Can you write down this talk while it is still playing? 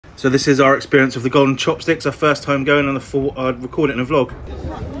So this is our experience of the Golden Chopsticks, our first time going on the full, I'd record it in a vlog.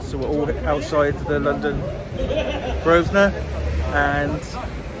 So we're all outside the London Groves now, and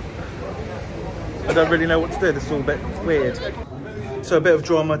I don't really know what to do. This is all a bit weird. So a bit of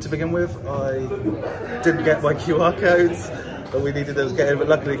drama to begin with. I didn't get my QR codes, but we needed those to get in, but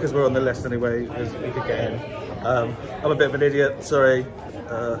luckily because we're on the list anyway, we could get in. I'm a bit of an idiot, sorry.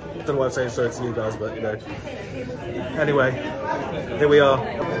 Don't know why I'm saying sorry to you guys, but you know. Anyway, here we are.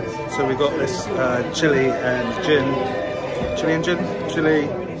 So we got this chili and gin. Chili and gin? Chili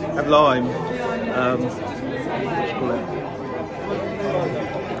and lime.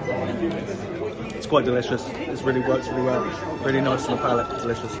 It's quite delicious. It really works really well. Really nice on the palate,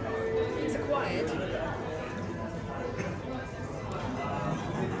 delicious.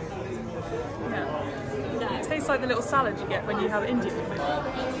 Like the little salad you get when you have Indian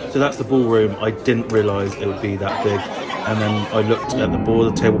food. So that's the ballroom. I didn't realise it would be that big, and then I looked at the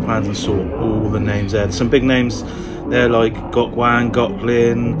board, the table plans, and saw all the names there. There's some big names there like Gok Wan, Gok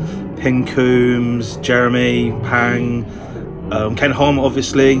Lin, Ping Coombs, Jeremy, Pang, Ken Hom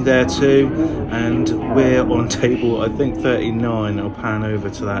obviously there too, and we're on table I think 39. I'll pan over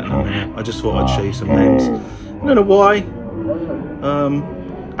to that in a minute. I just thought I'd show you some names. I don't know why.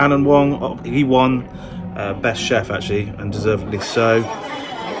 Alan Wong, he won best chef actually, and deservedly so.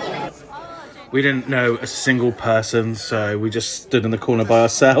 We didn't know a single person, so we just stood in the corner by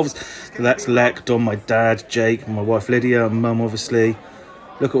ourselves. So that's Lek, Don, my dad, Jake, my wife Lydia, and Mum obviously.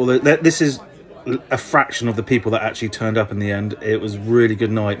 Look at all the, this is a fraction of the people that actually turned up in the end. It was a really good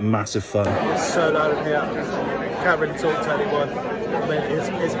night, massive fun. It's so loud in here, can't really talk to anyone. I mean,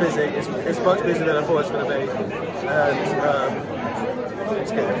 it's busy, it's much busier than I thought it was going to be, and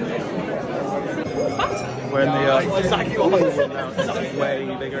it's good. We're in the exactly what it's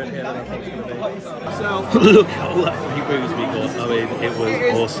way bigger in here than I thought it was going to be. Look at all that free booze we got. I mean, it was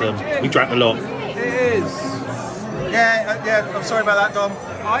awesome. We drank a lot. It is. Yeah, I'm sorry about that, Dom.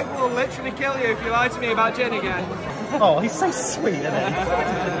 I will literally kill you if you lie to me about gin again. Oh, he's so sweet, isn't he?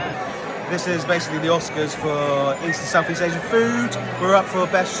 This is basically the Oscars for East and Southeast Asian food. We're up for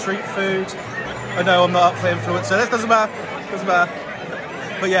best street food. I know I'm not up for influencer. This doesn't matter.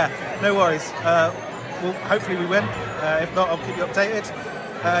 But yeah, no worries. Well, hopefully we win. If not, I'll keep you updated.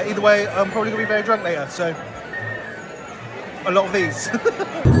 Either way, I'm probably going to be very drunk later, so a lot of these.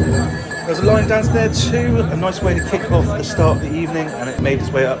 There's a line downstairs too, a nice way to kick off the start of the evening, and it made its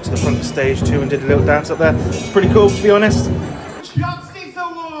way up to the front of the stage too and did a little dance up there. It's pretty cool, to be honest. Chopsticks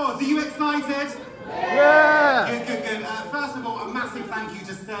Awards, are you excited? Yeah! Good. First of all, a massive thank you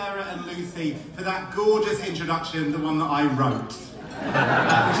to Sarah and Lucy for that gorgeous introduction, the one that I wrote.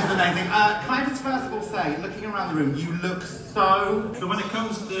 Which is amazing. Can I just first of all say, looking around the room, you look so... So when it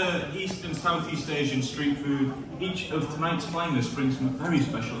comes to East and Southeast Asian street food, each of tonight's finalists brings something very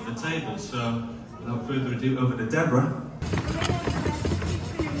special at the table. So without further ado, over to Deborah.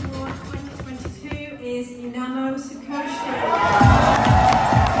 Award 2022 is Inamo Sukoshi.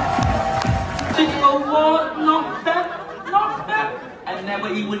 Award, not bad. I never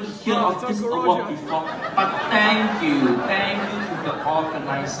even heard of this award before, but thank you to the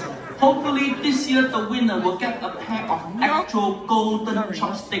organizer. Hopefully this year the winner will get a pack of actual golden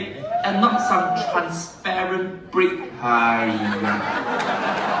chopsticks and not some transparent brick. Hi.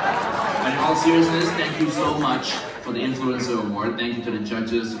 And in all seriousness, thank you so much for the Influencer Award. Thank you to the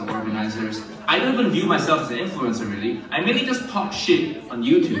judges, to the organizers. I don't even view myself as an influencer really. I mainly just talk shit on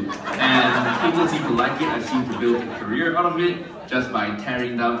YouTube. And people seem to like it. I seem to build a career out of it just by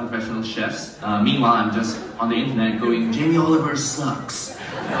tearing down professional chefs. Meanwhile, I'm just on the internet going, Jamie Oliver sucks.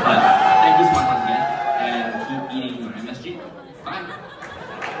 But thank you so much once again. And keep eating your MSG. Bye.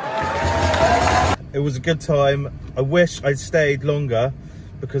 It was a good time. I wish I'd stayed longer,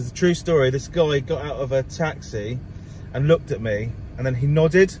 because the true story, this guy got out of a taxi and looked at me, and then he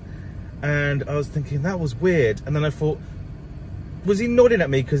nodded, and I was thinking that was weird. And then I thought, was he nodding at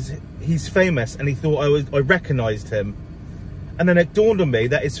me because he's famous and he thought I recognised him? And then it dawned on me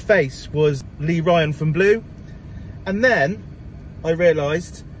that his face was Lee Ryan from Blue. And then I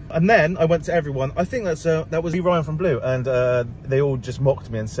realised, and then I went to everyone, I think that was Lee Ryan from Blue, and they all just mocked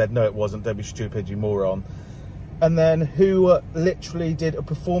me and said, no it wasn't, don't be stupid, you moron. And then who literally did a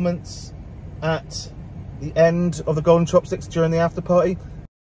performance at the end of the Golden Chopsticks during the after party?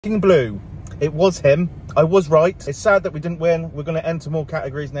 King Blue. It was him. I was right. It's sad that we didn't win. We're going to enter more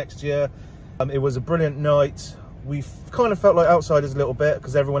categories next year. It was a brilliant night. We kind of felt like outsiders a little bit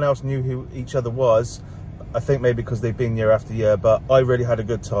because everyone else knew who each other was. I think maybe because they've been year after year, but I really had a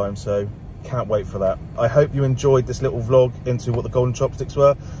good time, so can't wait for that. I hope you enjoyed this little vlog into what the Golden Chopsticks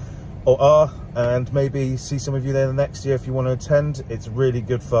were. or are, and maybe see some of you there the next year if you want to attend. It's really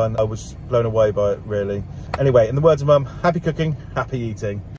good fun. I was blown away by it, really. Anyway, in the words of Mum, happy cooking, happy eating.